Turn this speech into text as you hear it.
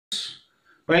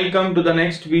Welcome to the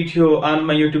next video on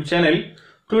my YouTube channel.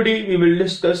 Today we will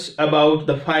discuss about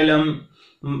the phylum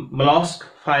Mollusca,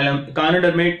 phylum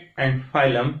Echinodermata and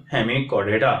phylum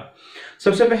Hemichordata.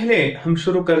 सबसे पहले हम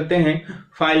शुरू करते हैं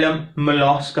phylum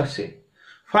Mollusca से।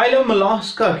 phylum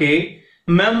Mollusca के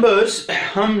members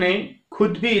हमने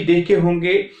खुद भी देखे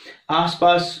होंगे,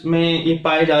 आसपास में ये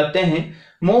पाए जाते हैं।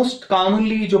 मोस्ट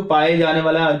कॉमनली जो पाए जाने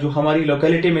वाला जो हमारी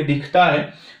लोकेलिटी में दिखता है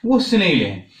वो स्नेल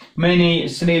है। मैंने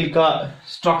स्नेल का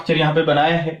स्ट्रक्चर यहाँ पे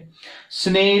बनाया है।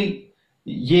 स्नेल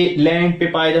ये लैंड पे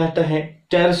पाया जाता है,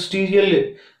 टेरेस्ट्रियल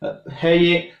है,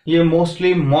 ये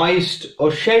मोस्टली मॉइस्ट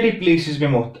और शेडी प्लेसेस में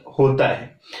होता है।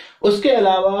 उसके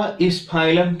अलावा इस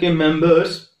फाइलम के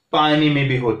मेंबर्स पानी में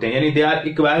भी होते हैं, यानी they are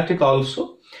aquatic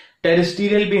also.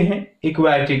 Terrestrial भी हैं,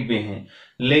 एक्वाटिक भी हैं,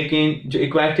 लेकिन जो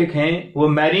एक्वाटिक हैं वो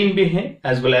मैरीन भी हैं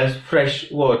as well as fresh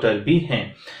water भी हैं।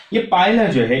 ये पाइला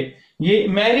जो है ये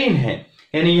मैरीन है,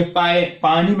 यानी ये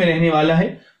पानी में रहने वाला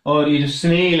है, और ये जो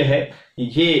स्नेल है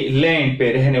ये लैंड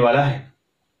पे रहने वाला है।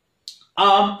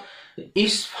 अब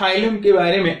इस फाइलम के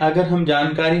बारे में अगर हम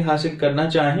जानकारी हासिल करना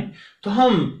चाहें तो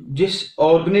हम जिस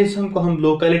ऑर्गेनिज्म को हम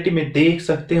लोकेलिटी में देख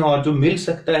सकते हैं और जो मिल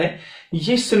सकता है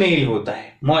ये स्नेल होता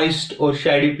है, मॉइस्ट और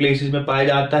शेडी प्लेसेस में पाया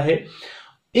जाता है।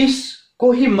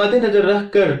 इसको ही मद्देनजर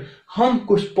रखकर हम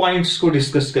कुछ पॉइंट्स को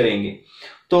डिस्कस करेंगे।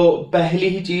 तो पहली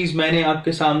ही चीज मैंने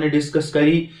आपके सामने डिस्कस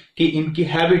करी कि इनकी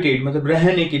हैबिटेट मतलब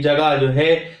रहने की जगह जो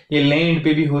है ये लैंड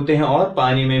पे भी होते हैं और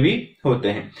पानी में भी होते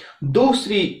हैं।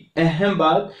 दूसरी अहम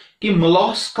बात कि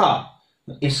मोलस्का,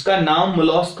 इसका नाम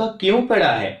मोलस्का क्यों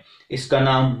पड़ा है? इसका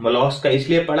नाम मोलस्का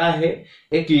इसलिए पड़ा है,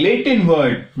 एक लैटिन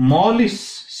वर्ड मॉलिस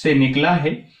से निकला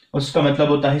है, उसका मतलब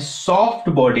होता है सॉफ्ट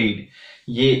बॉडीड।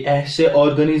 ये ऐसे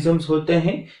ऑर्गेनिजम्स होते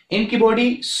हैं इनकी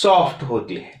बॉडी सॉफ्ट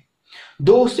होती है।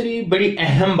 दूसरी बड़ी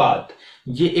अहम बात,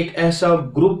 ये एक ऐसा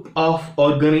ग्रुप ऑफ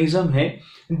ऑर्गेनिज्म है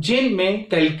जिनमें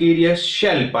कैल्केरियस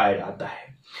शेल पाया जाता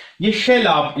है। ये शेल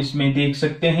आप इसमें देख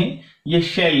सकते हैं, ये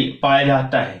शेल पाया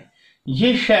जाता है।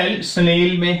 ये शेल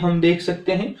स्नेल में हम देख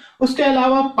सकते हैं। उसके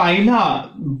अलावा पाइला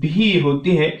भी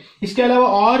होती है। इसके अलावा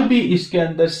और भी इसके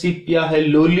अंदर सिपिया है,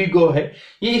 लोलिगो है,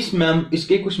 ये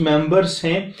इसके कुछ मेंबर्स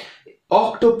हैं।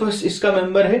 ऑक्टोपस इसका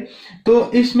मेंबर है।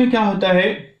 तो इसमें क्या होता है,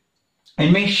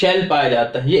 इनमें शेल पाया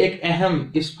जाता है। ये एक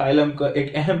अहम, इस फाइलम का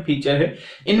एक अहम फीचर है,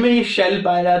 इनमें ये शेल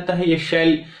पाया जाता है। ये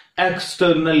शेल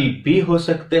एक्सटर्नल भी हो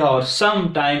सकते हैं और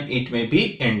सम टाइम इट में भी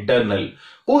इंटरनल।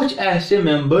 कुछ ऐसे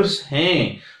मेंबर्स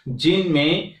हैं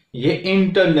जिनमें ये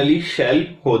इंटरनली शेल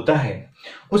होता है।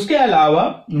 उसके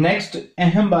अलावा नेक्स्ट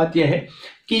अहम बात यह है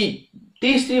कि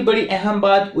तीसरी बड़ी अहम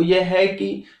बात वो यह है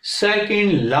कि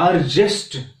second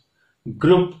largest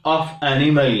group of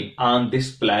animal on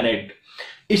this planet.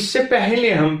 इससे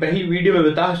पहले हम पहली वीडियो में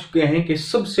बता चुके हैं कि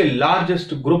सबसे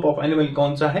लार्जेस्ट ग्रुप ऑफ एनिमल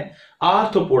कौन सा है,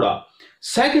 आर्थ्रोपोडा।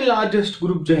 सेकंड लार्जेस्ट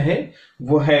ग्रुप जो है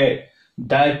वो है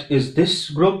that is this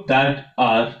group, that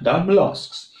are the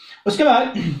molluscs. उसके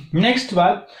बाद नेक्स्ट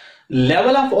बात,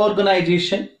 level of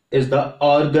organisation is the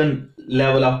organ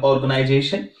level of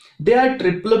organisation. They are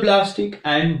triploblastic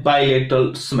and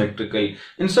bilateral symmetrical.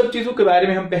 इन सब चीजों के बारे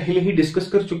में हम पहले ही डिस्कस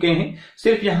कर चुके हैं,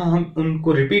 सिर्फ यहां हम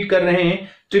उनको रिपीट कर रहे हैं।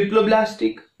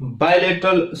 ट्रिप्लोब्लास्टिक,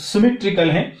 बाइलेटरल, सिमेट्रिकल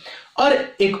हैं। और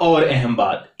एक और अहम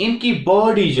बात, इनकी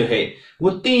बॉडी जो है वो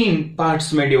 3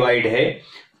 पार्ट्स में डिवाइड है।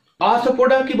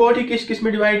 आर्थ्रोपोडा की बॉडी किस किस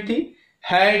में डिवाइड थी?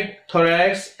 Head,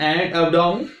 thorax and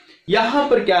abdomen. यहां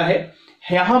पर क्या है,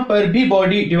 यहां पर भी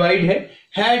बॉडी डिवाइड है,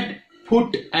 हेड,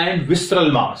 फुट एंड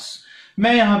विसरल मास।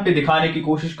 मैं यहां पे दिखाने की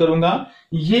कोशिश करूंगा।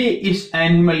 ये इस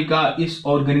एनिमल का, इस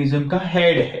ऑर्गेनिज्म का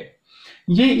हेड है,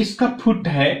 ये इसका फुट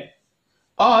है,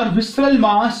 और विसरल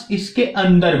मास इसके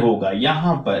अंदर होगा।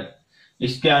 यहां पर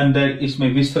इसके अंदर, इसमें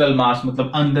विसरल मास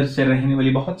मतलब अंदर से रहने वाली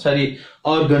बहुत सारी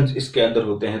ऑर्गन्स इसके अंदर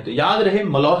होते हैं। तो याद रहे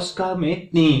मोलस्का में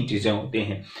 3 चीजें होती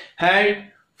हैं, head,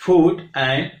 foot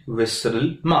and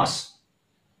visceral mass.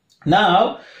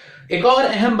 Now एक और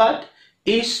अहम बात,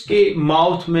 इसके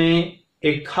माउथ में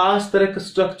एक खास तरह का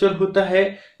स्ट्रक्चर होता है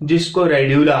जिसको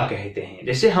रेड्यूला कहते हैं।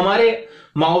 जैसे हमारे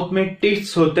माउथ में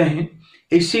टीथ्स होते हैं,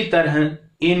 इसी तरह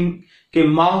इनके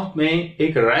माउथ में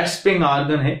एक रेस्पिंग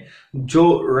ऑर्गन है जो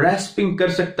रेस्पिंग कर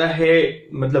सकता है,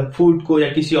 मतलब फूड को या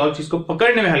किसी और चीज को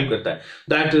पकड़ने में हेल्प करता है।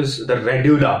 That is the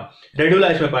radula. Radula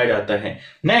इसमें पाया जाता है।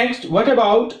 Next, what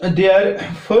about their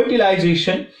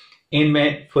fertilisation?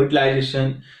 इनमें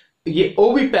फर्टिलाइजेशन, ये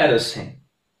ओविपेरस हैं,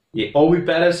 ये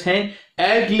ओविपेरस हैं,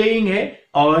 एग लेइंग है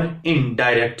और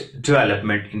इनडायरेक्ट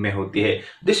डेवलपमेंट इनमें होती है।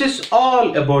 This is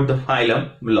all about the phylum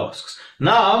molluscs.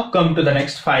 Now come to the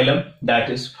next phylum, that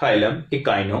is phylum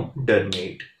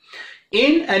एकाइनोडर्मेट।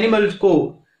 In animals को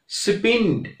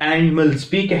स्पिन्ड एनिमल्स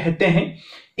भी कहते हैं।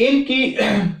 इनकी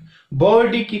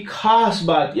बॉडी की खास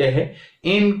बात यह है,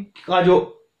 इनका जो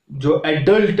जो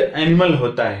एडल्ट एनिमल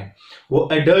होता है, वो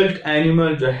एडल्ट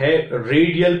एनिमल जो है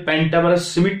रेडियल पेंटामेरस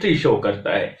सिमेट्री शो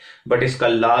करता है, बट इसका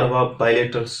लार्वा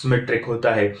बायलेटरल सिमेट्रिक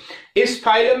होता है। इस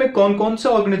फाइलम में कौन कौन से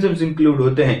ऑर्गेनिजम्स इंक्लूड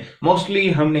होते हैं? मोस्टली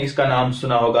हमने इसका नाम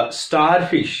सुना होगा,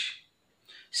 स्टारफिश,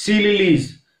 सी लिलीज,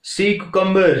 सी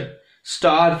कुकम्बर,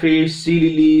 स्टारफिश, सी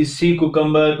लिलीज, सी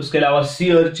कुकम्बर, उसके अलावा सी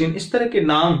अर्चिन, इस तरह के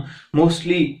नाम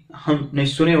मोस्टली हमने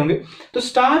सुने होंगे। तो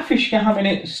स्टारफिश, यहां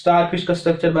मैंने स्टारफिश का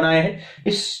स्ट्रक्चर बनाया है।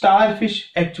 इस स्टारफिश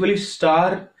एक्चुअली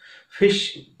स्टार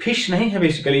फिश नहीं है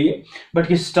बेसिकली ये, बट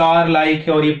ये स्टार लाइक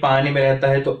है और ये पानी में रहता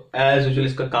है, तो एज यूजुअल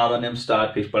इसका कॉमन नेम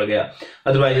स्टार फिश पड़ गया,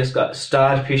 अदरवाइज इसका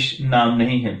स्टार फिश नाम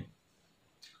नहीं है।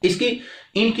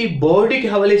 इनकी बॉडी के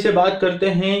हवाले से बात करते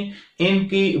हैं।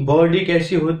 इनकी बॉडी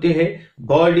कैसी होती है?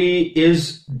 Body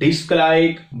is disc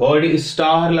like, body is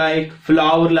star like,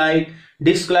 flower like,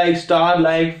 disc like, star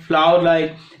like, flower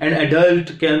like. And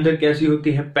adult के अंदर कैसी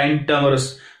होती है?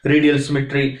 पेंटामेरस रेडियल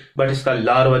सिमेट्री, बट इसका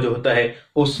लार्वा जो होता है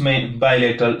उसमें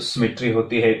बायलेटरल सिमेट्री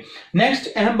होती है।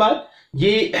 नेक्स्ट अहम बात,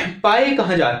 ये पाए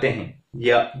कहां जाते हैं?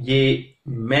 या ये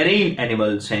मैरीन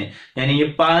एनिमल्स हैं, यानी ये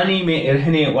पानी में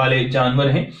रहने वाले जानवर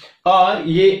हैं, और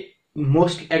ये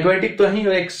मोस्ट एक्वेटिक तो हैं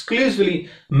और एक्सक्लूसिवली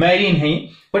मैरीन हैं।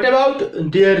 But about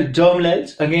their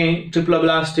जर्मलेल्स, again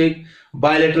triploblastic,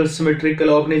 bilateral symmetrical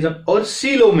organism और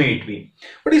सीलोमेट भी।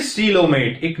 बट इस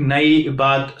सीलोमेट, एक नई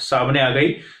बात सामने आ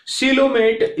गई।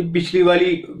 सीलोमेट पिछली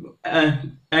वाली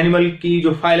एनिमल की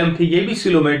जो फाइलम थी, ये भी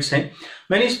सीलोमेट्स हैं।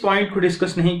 मैंने इस पॉइंट को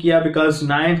डिस्कस नहीं किया बिकॉज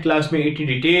 9th क्लास में इतनी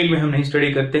डिटेल में हम नहीं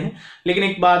स्टडी करते हैं, लेकिन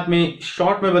एक बात मैं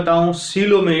शॉर्ट में बताऊं,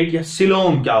 सीलोमेट या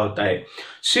सिलोम क्या होता है?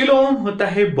 सिलोम होता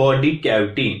है बॉडी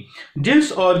कैविटी।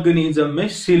 जिस ऑर्गेनिज्म में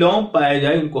सिलोम पाया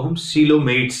जाए उनको हम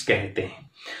सीलोमेट्स कहते हैं।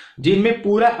 जिनमें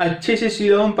पूरा अच्छे से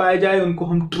सिलोम पाया जाए उनको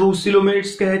हम ट्रू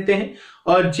सिलोमेट्स कहते हैं,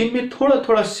 और जिनमें थोड़ा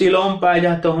थोड़ा सिलोम पाया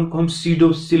जाता है उनको हम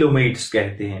सीडो सिलोमेट्स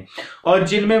कहते हैं, और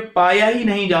जिनमें पाया ही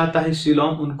नहीं जाता है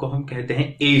सिलोम उनको हम कहते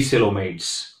हैं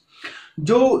एसिलोमेट्स।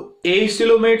 जो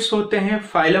एसिलोमेट्स होते हैं,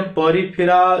 फाइलम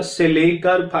पोरिफेरा से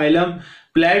लेकर फाइलम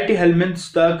प्लैटीहेल्मिन्थ्स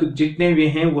तक जितने भी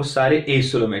हैं वो सारे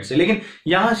एसिलोमेट्स हैं। लेकिन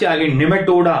यहां से आगे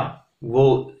नेमेटोडा,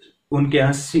 वो उनके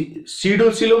यहां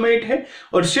सीडोसिलोमेट है,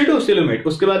 और सीडोसिलोमेट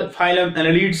उसके बाद फाइलम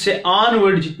एनालिड से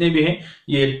ऑनवर्ड जितने भी हैं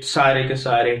ये सारे के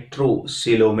सारे ट्रू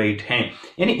सिलोमेट हैं,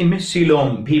 यानी इनमें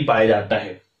सिलोम भी पाया जाता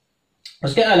है।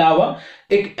 उसके अलावा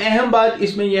एक अहम बात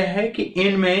इसमें यह है कि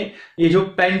इनमें ये जो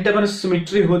पेंटामेरस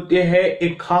सिमेट्री होती है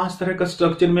एक खास तरह का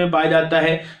स्ट्रक्चर में पाया जाता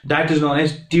है, that is known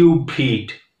as tube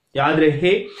feet. याद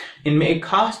रहे, इनमें एक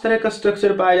खास तरह का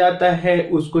स्ट्रक्चर पाया जाता है,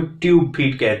 उसको ट्यूब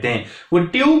फीट कहते हैं। वो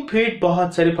ट्यूब फीट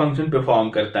बहुत सारे फंक्शन परफॉर्म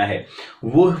करता है।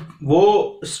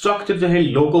 वो स्ट्रक्चर जो है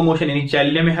लोकोमोशन यानी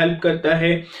चलने में हेल्प करता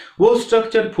है, वो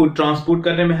स्ट्रक्चर फूड ट्रांसपोर्ट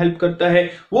करने में हेल्प करता है,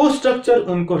 वो स्ट्रक्चर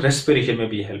उनको रेस्पिरेशन में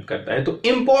भी हेल्प करता है। तो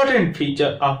important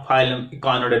feature of phylum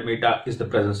एचिनोडर्मेटा is the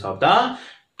presence of the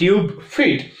tube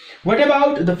feet. What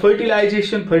about the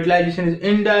fertilization? Fertilization is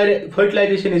indirect,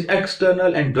 fertilization is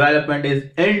external, and development is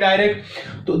indirect.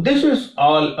 So this is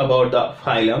all about the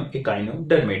phylum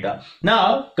Echinodermata. Now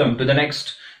come to the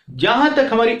next. जहां तक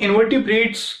हमारी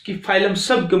invertebrates की phylum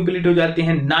सब complete हो जाती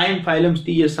हैं, 9 phylums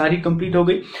थी, ये सारी कंप्लीट हो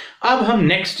गई। अब हम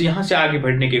नेक्स्ट यहां से आगे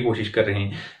बढ़ने की कोशिश कर रहे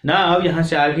हैं ना। अब यहां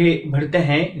से आगे बढ़ते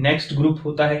हैं, नेक्स्ट ग्रुप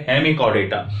होता है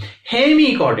Hemichordata.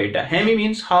 Hemichordata, Hemy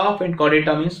means half and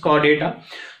Chordata means Chordata.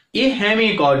 ये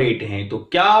हेमिकॉर्डेट हैं। तो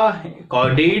क्या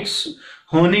कॉर्डेट्स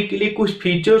होने के लिए कुछ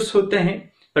फीचर्स होते हैं?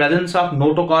 प्रेजेंस ऑफ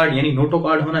नोटोकॉर्ड, यानी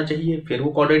नोटोकॉर्ड होना चाहिए, फिर वो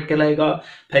कॉर्डेट कहलाएगा।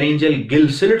 फेरिंजियल गिल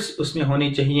स्लिट्स उसमें होने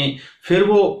चाहिए, फिर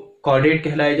वो कॉर्डेट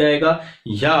कहलाया जाएगा,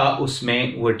 या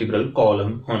उसमें वर्टिब्रल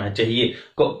कॉलम होना चाहिए।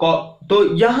 तो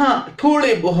यहां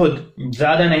थोड़े बहुत,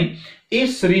 ज्यादा नहीं,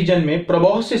 इस रीजन में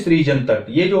प्रोबॉसिस रीजन तक,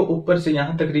 ये जो ऊपर से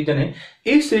यहां तक रीजन है,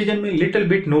 इस रीजन में लिटिल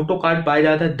बिट नोटोकॉर्ड पाया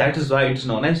जाता है, that is why it's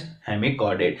known as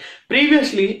hemichordate.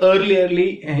 Previously अर्लियरली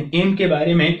इनके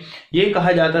बारे में ये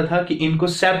कहा जाता था कि इनको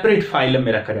सेपरेट फाइलम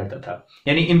में रखा जाता था,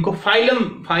 यानी इनको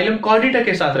फाइलम कॉर्डेटा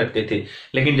के साथ रखते थे,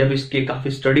 लेकिन जब इसके काफी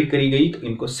स्टडी करी गई तो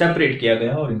इनको सेपरेट किया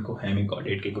गया और इनको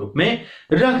हेमिकॉर्डेट के ग्रुप में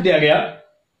रख दिया गया।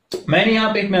 मैंने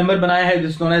यहां पे एक मेंबर बनाया है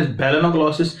जिसको नोन एज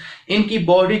बेलोनोग्लोसिस। इनकी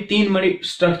बॉडी 3 बड़े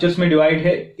स्ट्रक्चर्स में डिवाइड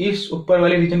है। इस ऊपर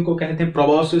वाले रीजन को कहते हैं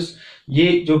प्रोबॉसिस,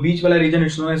 ये जो बीच वाला reason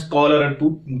it's known as collar,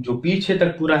 जो पीछे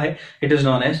तक पूरा है it is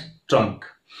known as trunk.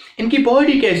 इनकी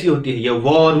बॉडी कैसी होती है? ये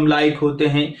वॉर्म लाइक होते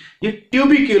हैं, ये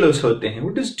ट्यूबिक्यूलस होते हैं।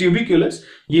 What is ट्यूबिक्यूलस?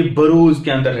 ये बरूज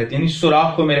के अंदर रहते हैं, यानी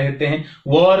सुराखों में रहते हैं।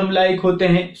 वॉर्म लाइक होते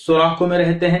हैं, सुराखों में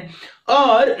रहते हैं,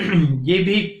 और ये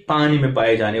भी पानी में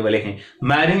पाए जाने वाले हैं,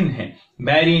 मैरीन हैं,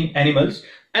 marine animals.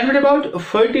 And what about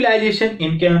fertilisation,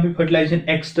 इनके यहाँ पे फर्टिलाइजेशन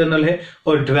एक्सटर्नल है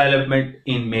और डेवलपमेंट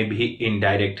इनमें भी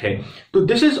इनडायरेक्ट है। तो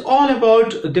this is all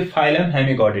about the phylum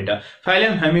Hemichordata.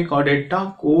 Phylum Hemichordata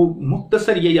को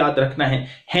मुख्तसर ये याद रखना है,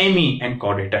 Hemy and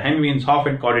Chordata. Hemy means half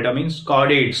and Chordata means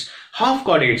chordates, half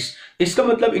chordates. इसका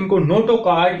मतलब इनको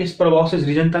नोटोकॉर्ड इस प्रोबॉस्सिस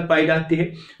रीजन तक पाई जाती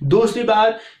है। दूसरी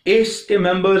बात, इसके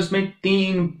मेंबर्स में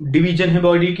 3 डिवीजन है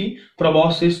बॉडी की,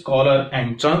 प्रोबॉस्सिस, collar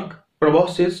and trunk.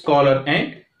 प्रोबॉस्सिस, collar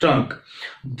and trunk,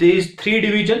 these 3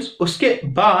 divisions. उसके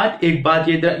बाद एक बात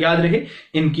ये याद रहे,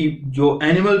 इनकी जो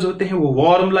एनिमल्स होते हैं वो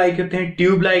वॉर्म लाइक होते हैं,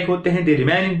 ट्यूब लाइक होते हैं, they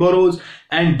remain in borrows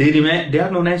and they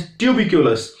are known as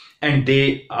ट्यूबिक्यूलस and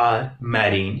they are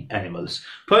marine animals.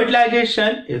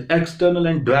 Fertilization is external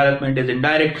and development is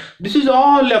indirect. This is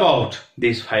all about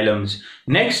these phylums.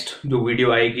 Next जो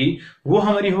video आएगी वो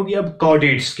हमारी होगी अब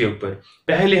chordates के ऊपर।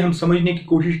 पहले हम समझने की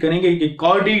कोशिश करेंगे कि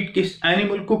कॉर्डेट किस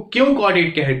एनिमल को क्यों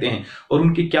कॉर्डेट कहते हैं और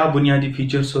उनके क्या बुनियादी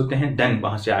फीचर्स होते हैं, देन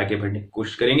वहां से आगे बढ़ने की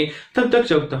कोशिश करेंगे। तब तक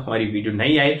जब तक हमारी वीडियो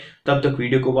नहीं आए तब तक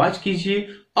वीडियो को वॉच कीजिए,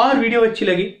 और वीडियो अच्छी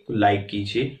लगी तो लाइक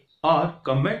कीजिए और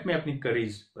कमेंट में अपनी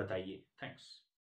क्वेरीज बताइए। थैंक्स।